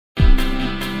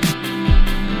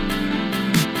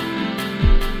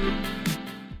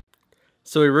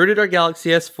So we rooted our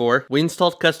Galaxy S4, we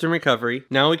installed custom recovery,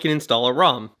 now we can install a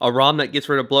ROM. A ROM that gets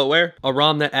rid of bloatware, a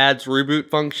ROM that adds reboot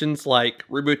functions like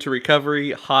reboot to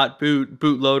recovery, hot boot,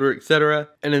 bootloader, etc.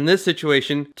 And in this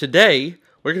situation, today,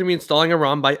 we're going to be installing a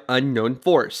ROM by Unknown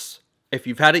Force. If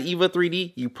you've had an EVO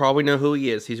 3D, you probably know who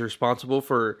he is. He's responsible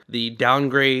for the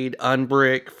downgrade,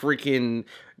 unbrick, freaking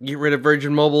get rid of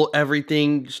Virgin Mobile,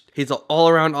 everything. He's an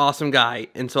all-around awesome guy,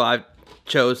 and so I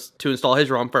chose to install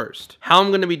his ROM first. How I'm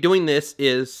going to be doing this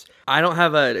is, I don't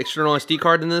have an external SD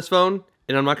card in this phone,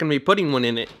 and I'm not going to be putting one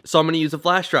in it. So I'm going to use a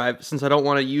flash drive, since I don't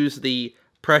want to use the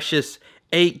precious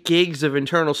 8 gigs of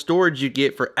internal storage you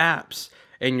get for apps,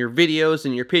 and your videos,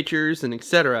 and your pictures, and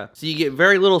etc. So you get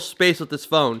very little space with this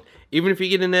phone. Even if you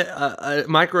get a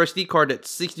micro SD card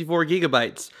that's 64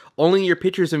 gigabytes, only your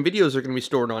pictures and videos are going to be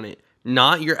stored on it,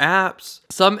 not your apps.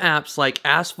 Some apps like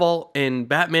Asphalt and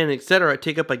Batman, etc.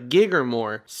 take up a gig or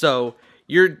more. So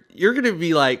you're going to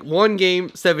be like, one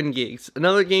game, 7 gigs,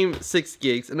 another game, 6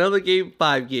 gigs, another game,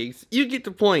 5 gigs. You get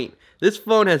the point. This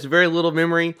phone has very little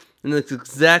memory, and that's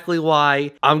exactly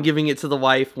why I'm giving it to the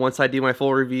wife once I do my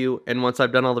full review and once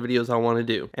I've done all the videos I want to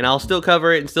do. And I'll still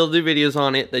cover it and still do videos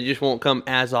on it, they just won't come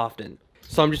as often.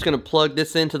 So I'm just going to plug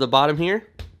this into the bottom here,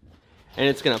 and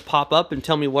it's going to pop up and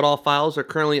tell me what all files are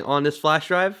currently on this flash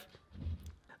drive.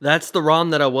 That's the ROM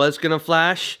that I was going to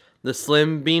flash, the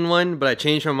Slim Bean one, but I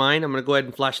changed my mind. I'm going to go ahead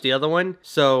and flash the other one.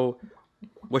 So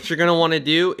what you're going to want to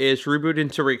do is reboot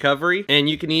into recovery, and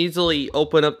you can easily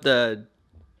open up the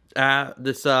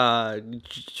where's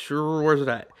it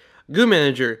at? Goo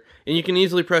Manager, and you can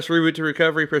easily press reboot to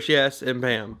recovery, press yes, and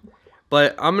bam.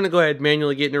 But I'm going to go ahead and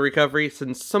manually get into recovery,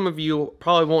 since some of you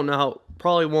probably won't know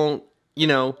how, you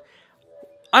know,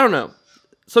 I don't know.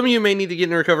 Some of you may need to get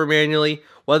into recovery manually,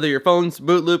 whether your phone's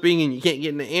boot looping and you can't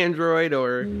get into Android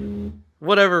or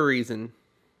whatever reason.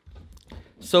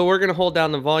 So we're going to hold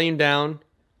down the volume down,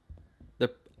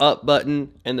 the up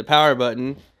button, and the power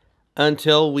button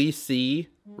until we see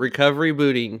recovery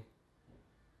booting.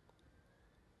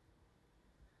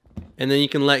 And then you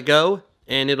can let go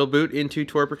and it'll boot into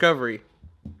twerp recovery.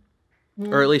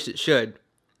 Or at least it should.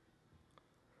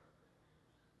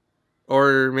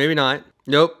 Or maybe not.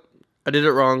 Nope. I did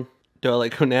it wrong. Do I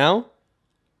let go now?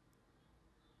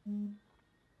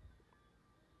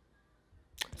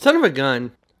 Son of a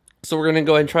gun. So we're going to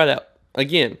go ahead and try that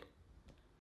again.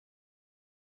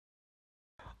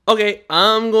 Okay,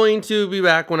 I'm going to be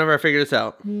back whenever I figure this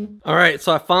out. Alright,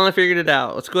 so I finally figured it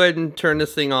out. Let's go ahead and turn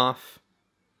this thing off.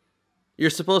 You're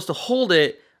supposed to hold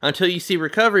it until you see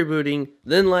recovery booting,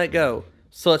 then let go.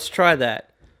 So let's try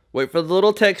that. Wait for the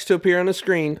little text to appear on the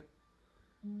screen.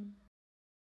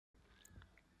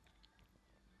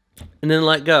 And then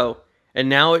let go. And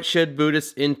now it should boot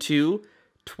us into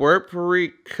twerp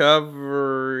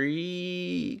recovery.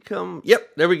 Yep,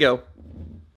 there we go.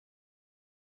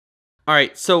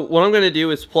 Alright, so what I'm going to do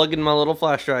is plug in my little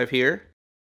flash drive here.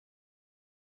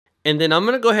 And then I'm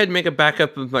going to go ahead and make a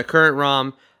backup of my current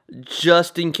ROM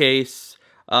just in case.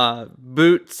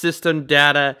 Boot system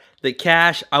data. The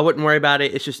cache, I wouldn't worry about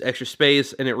it. It's just extra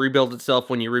space and it rebuilds itself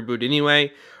when you reboot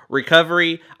anyway.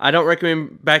 Recovery, I don't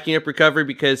recommend backing up recovery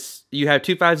because you have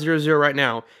 2500 right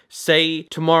now. Say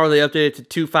tomorrow they update it to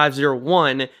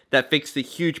 2501 that fixed the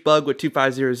huge bug with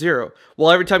 2500. Well,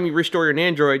 every time you restore your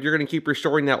Android, you're going to keep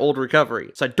restoring that old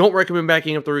recovery. So I don't recommend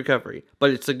backing up the recovery, but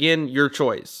it's again your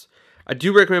choice. I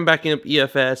do recommend backing up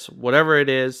EFS, whatever it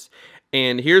is.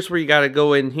 And here's where you got to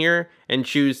go in here and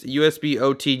choose USB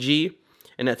OTG,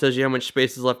 and that tells you how much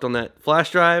space is left on that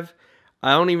flash drive.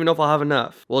 I don't even know if I'll have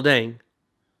enough. Well, dang.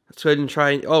 Let's go ahead and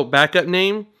try. Oh, backup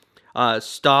name,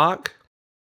 stock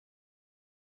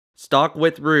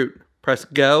with root. Press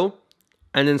go,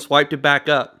 and then swipe to back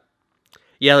up.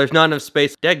 Yeah, there's not enough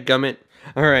space. Dadgummit.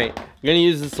 All right, I'm gonna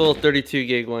use this little 32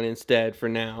 gig one instead for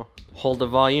now. Hold the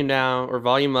volume down or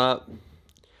volume up,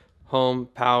 home,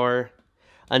 power,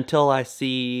 until I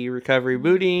see recovery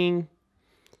booting,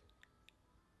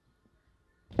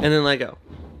 and then let go.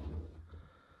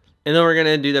 And then we're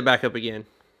gonna do the backup again.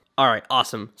 Alright,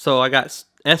 awesome. So I got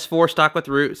S4 stock with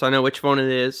root, so I know which phone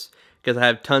it is, because I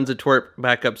have tons of twerp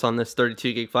backups on this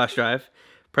 32 gig flash drive.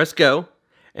 Press go,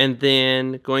 and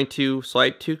then going to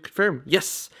swipe to confirm.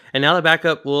 Yes! And now the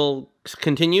backup will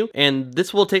continue, and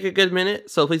this will take a good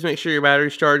minute, so please make sure your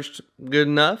battery's charged good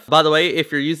enough. By the way,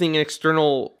 if you're using an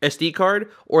external SD card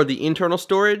or the internal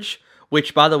storage,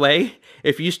 which, by the way,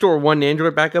 if you store one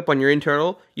Android backup on your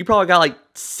internal, you probably got like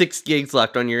 6 gigs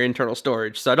left on your internal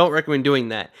storage, so I don't recommend doing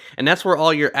that. And that's where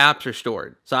all your apps are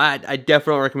stored, so I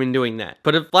definitely recommend doing that.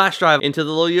 Put a flash drive into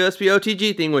the little USB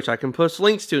OTG thing, which I can post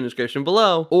links to in the description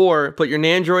below, or put your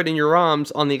Android and your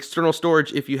ROMs on the external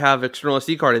storage if you have external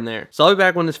SD card in there. So I'll be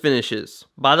back when this finishes.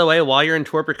 By the way, while you're in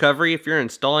twerp recovery, if you're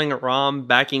installing a ROM,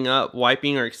 backing up,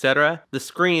 wiping, or etc., the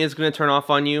screen is going to turn off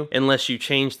on you unless you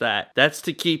change that. That's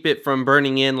to keep it from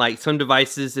burning in. Like some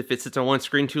devices, if it sits on one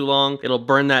screen too long, it'll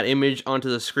burn that image onto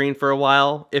the screen for a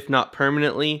while, if not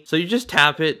permanently. So you just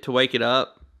tap it to wake it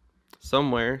up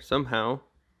somewhere, somehow.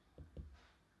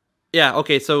 Yeah,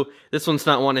 okay, so this one's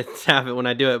not wanting to tap it when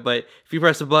I do it, but if you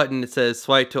press a button, it says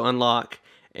swipe to unlock,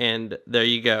 and there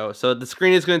you go. So the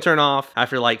screen is going to turn off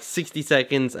after like 60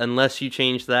 seconds unless you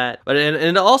change that. But and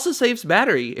it also saves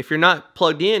battery if you're not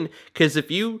plugged in, because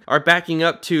if you are backing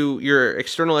up to your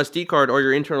external SD card or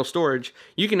your internal storage,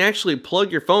 you can actually plug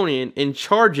your phone in and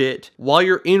charge it while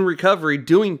you're in recovery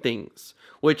doing things,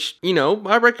 which, you know,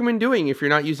 I recommend doing if you're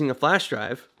not using a flash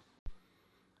drive.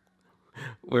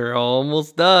 We're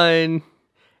almost done.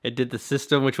 It did the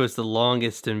system, which was the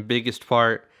longest and biggest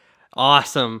part.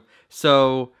 Awesome.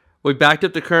 So we backed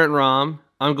up the current ROM.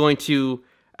 I'm going to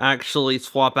actually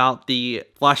swap out the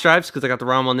flash drives because I got the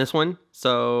ROM on this one.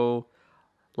 So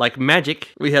like magic,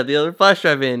 we have the other flash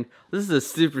drive in. This is a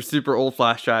super old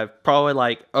flash drive, probably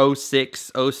like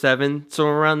 06, 07,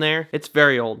 somewhere around there. It's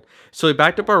very old. So we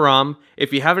backed up our ROM.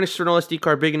 If you have an external SD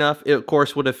card big enough, it of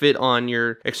course would have fit on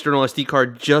your external SD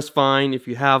card just fine if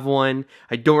you have one.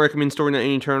 I don't recommend storing that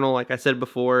internal, like I said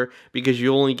before, because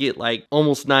you only get like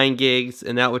almost 9 gigs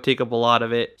and that would take up a lot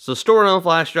of it. So store it on a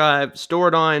flash drive, store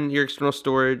it on your external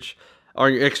storage, or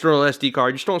your external SD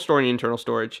card. Just don't store any internal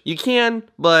storage. You can,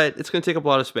 but it's going to take up a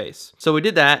lot of space. So we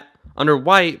did that. Under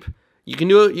wipe, you can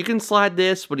do it. You can slide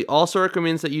this, but he also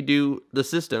recommends that you do the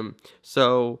system.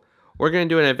 So we're going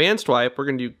to do an advanced wipe. We're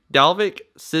going to do Dalvik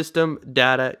system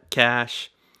data cache,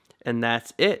 and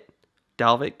that's it.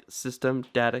 Dalvik system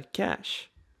data cache.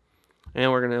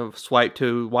 And we're going to swipe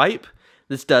to wipe.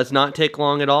 This does not take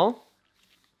long at all.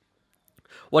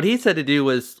 What he said to do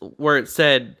was where it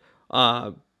said,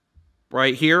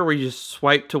 right here, where you just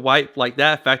swipe to wipe like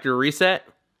that, factory reset.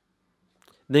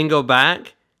 Then go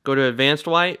back, go to advanced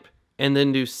wipe, and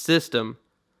then do system.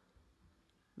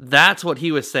 That's what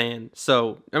he was saying.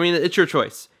 So, I mean, it's your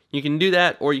choice. You can do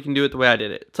that, or you can do it the way I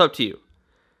did it. It's up to you.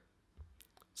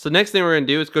 So next thing we're going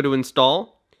to do is go to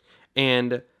install,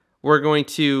 and we're going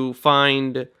to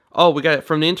find, oh, we got it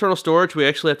from the internal storage. We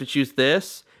actually have to choose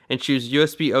this and choose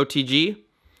USB OTG,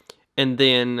 and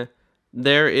then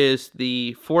there is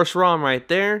the ForceROM right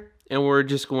there, and we're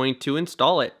just going to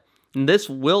install it. And this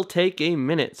will take a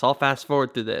minute, so I'll fast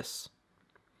forward through this.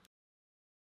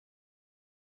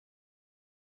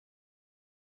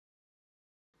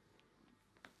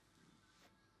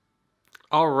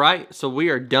 Alright, so we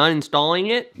are done installing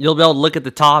it. You'll be able to look at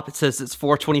the top. It says it's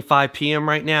 4:25 p.m.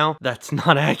 right now. That's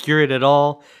not accurate at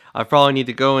all. I probably need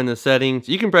to go in the settings.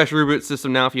 You can press reboot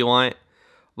system now if you want.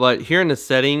 But here in the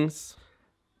settings,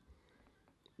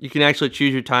 you can actually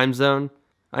choose your time zone.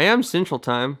 I am Central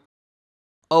Time.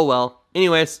 Oh well.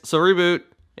 Anyways, so reboot,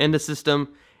 end the system,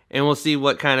 and we'll see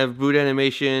what kind of boot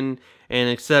animation and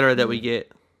etc. that we get.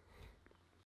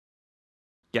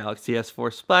 Galaxy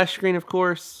S4 splash screen, of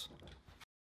course.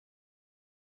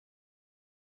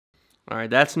 Alright,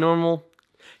 that's normal.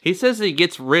 He says he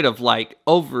gets rid of like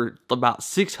over about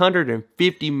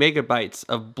 650 megabytes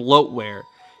of bloatware.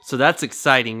 So that's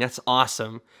exciting. That's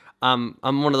awesome. I'm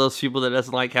one of those people that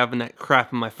doesn't like having that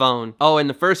crap in my phone. Oh, and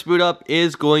the first boot up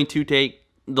is going to take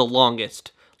the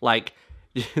longest. Like,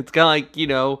 it's kind of like, you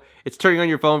know, it's turning on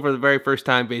your phone for the very first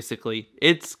time, basically.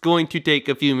 It's going to take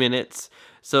a few minutes.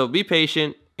 So be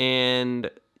patient,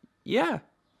 and yeah.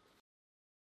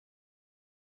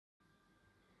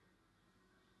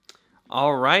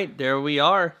 Alright, there we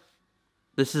are.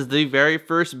 This is the very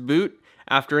first boot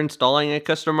after installing a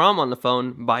custom ROM on the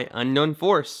phone by Unknown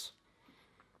Force.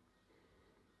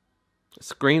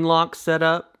 Screen lock set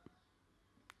up.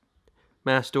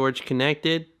 Mass storage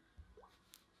connected.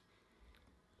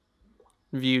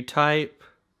 View type.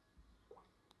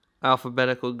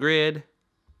 Alphabetical grid.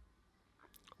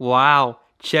 Wow,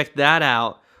 check that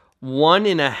out.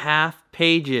 1.5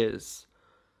 pages.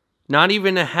 Not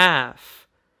even a half.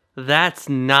 That's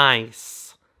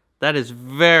nice. That is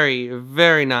very,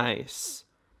 very nice.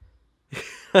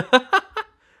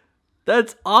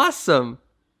 That's awesome.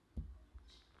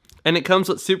 And it comes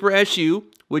with Super SU,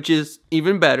 which is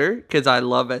even better because I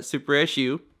love that Super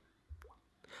SU.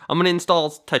 I'm going to install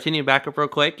Titanium Backup real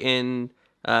quick, and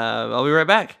I'll be right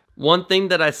back. One thing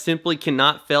that I simply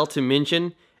cannot fail to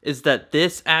mention is that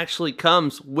this actually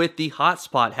comes with the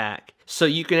hotspot hack. So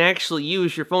you can actually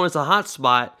use your phone as a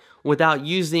hotspot without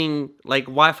using like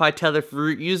Wi-Fi tether for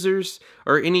root users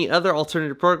or any other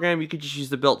alternative program. You could just use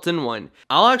the built-in one.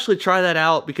 I'll actually try that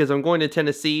out because I'm going to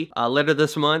Tennessee later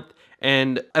this month.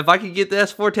 And if I could get the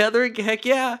S4 tethering, heck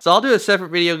yeah. So I'll do a separate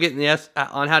video getting the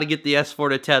on how to get the S4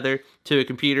 to tether to a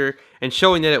computer and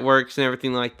showing that it works and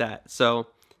everything like that. So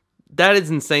that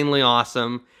is insanely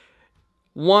awesome.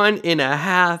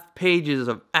 1.5 pages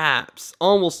of apps,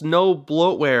 almost no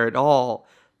bloatware at all.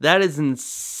 That is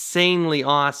insanely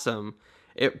awesome.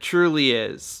 It truly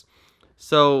is.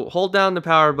 So hold down the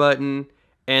power button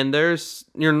and there's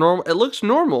your normal, it looks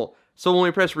normal. So when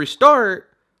we press restart,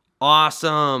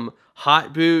 awesome.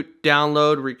 Hot boot,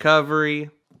 download,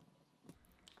 recovery,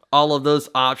 all of those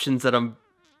options that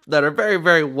are very,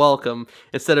 very welcome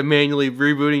instead of manually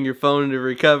rebooting your phone into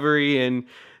recovery and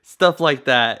stuff like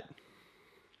that.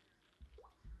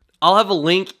 I'll have a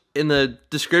link in the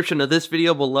description of this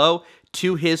video below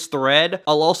to his thread.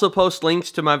 I'll also post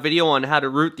links to my video on how to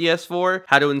root the S4,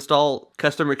 how to install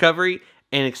custom recovery,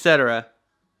 and etc.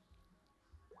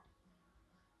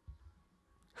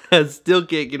 I still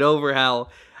can't get over how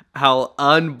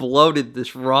unbloated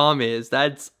this ROM is.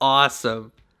 That's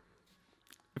awesome.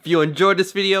 If you enjoyed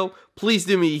this video, please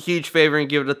do me a huge favor and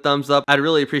give it a thumbs up. I'd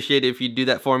really appreciate it if you'd do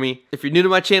that for me. If you're new to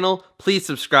my channel, please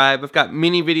subscribe. I've got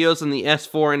many videos on the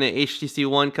S4 and the HTC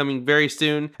One coming very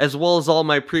soon, as well as all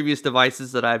my previous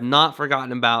devices that I've not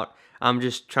forgotten about. I'm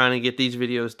just trying to get these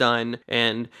videos done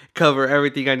and cover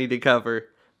everything I need to cover.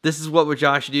 This is What Would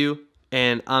Josh Do,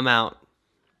 and I'm out.